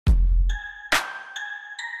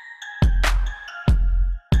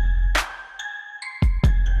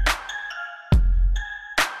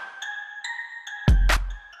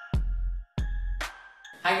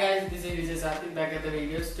Hi guys, this is Vijay Sathwik back at the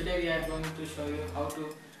videos. Today we are going to show you how to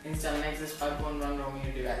install NEXUS 5.1 ROM on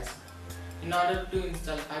your device. In order to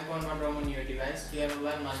install 5.1 ROM on your device, your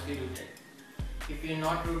mobile must be rooted. If you are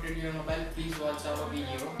not rooted your mobile, please watch our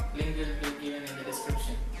video. Link will be given in the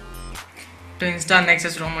description. To install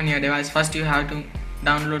NEXUS ROM on your device, first you have to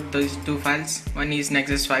download those two files. One is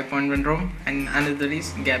NEXUS 5.1 ROM and another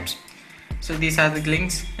is GAPPS. So these are the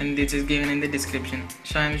links and this is given in the description.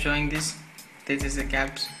 So I am showing this. This is the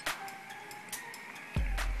GAPPS.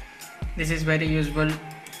 This is very useful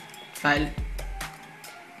file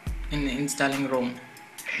in installing ROM.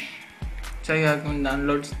 So you have to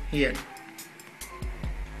download here.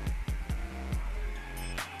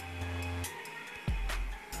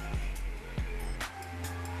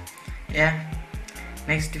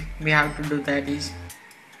 Next we have to do that is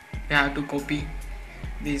we have to copy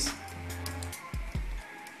this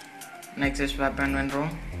NEXUS 5.1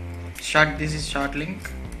 ROM. This is short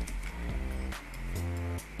link.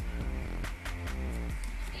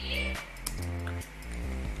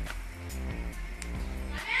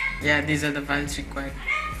 These are the files required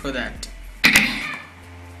for that.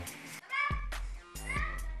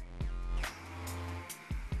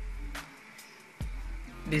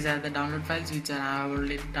 These are the download files which I have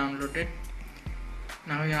already downloaded.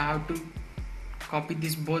 Now you have to copy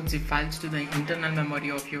these both zip files to the internal memory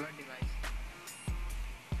of your device.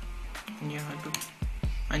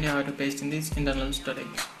 And you have to paste in this internal storage.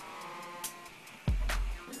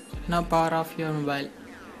 Now power off your mobile.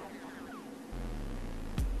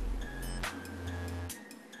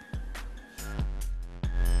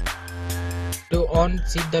 To on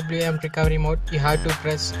CWM recovery mode, you have to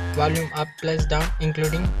press volume up plus down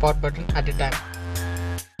including power button at a time.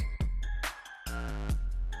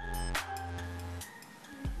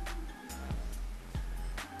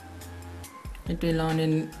 It will on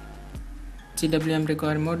in CWM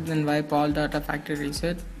recovery mode, then wipe all data factory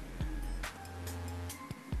reset.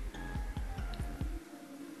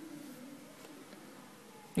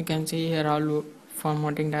 You can see here all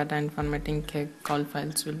formatting data and formatting call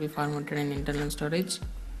files will be formatted in internal storage.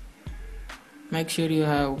 Make sure you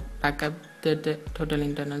have backup the total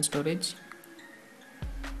internal storage.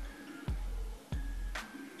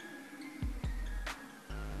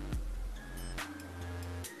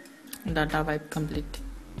 Data wipe complete.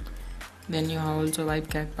 Then you have also wipe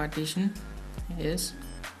cache partition.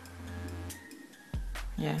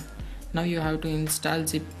 Now you have to install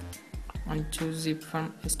zip and choose zip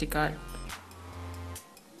from SD card.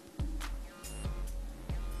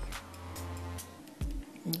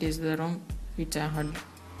 This is the ROM which I had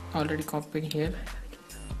already copied here.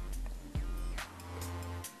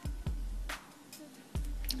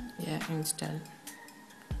 Install.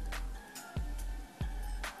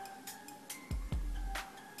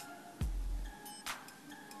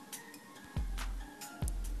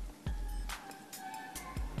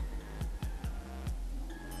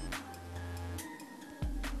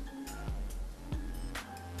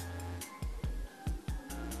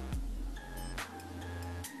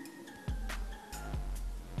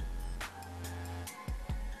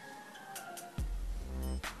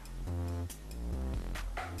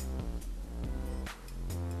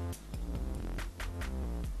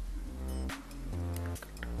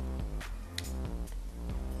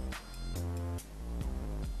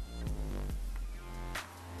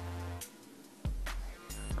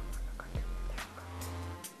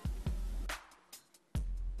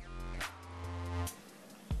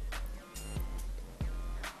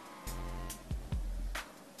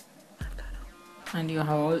 And you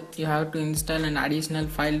have to install an additional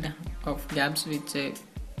file of GAPPS which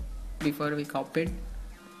before we copied.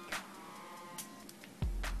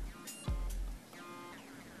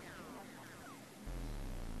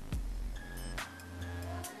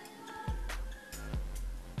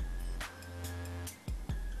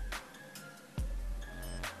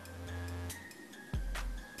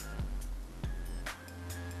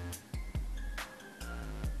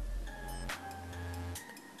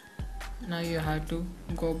 Now you have to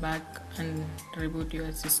go back and reboot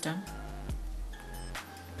your system.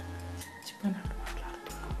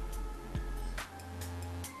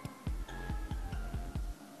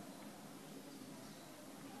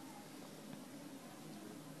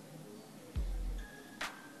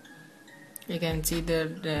 You can see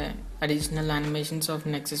the additional animations of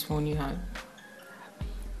NEXUS phone you have.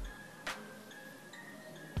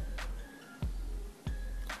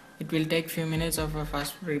 It will take few minutes of a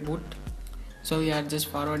fast reboot. So we are just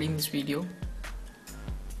forwarding this video.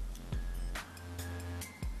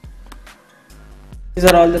 These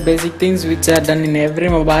are all the basic things which are done in every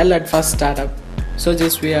mobile at first startup. So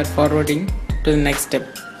just we are forwarding. to the next step.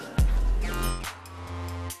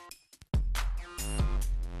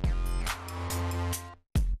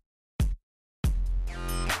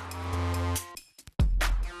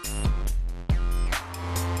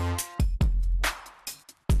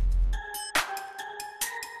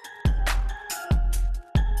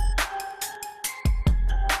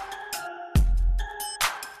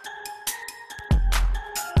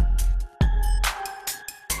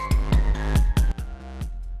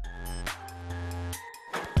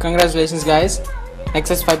 Congratulations guys,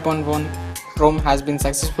 NEXUS 5.1 ROM has been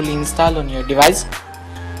successfully installed on your device.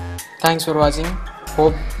 Thanks for watching.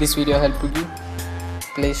 Hope this video helped you.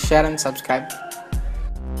 Please share and subscribe.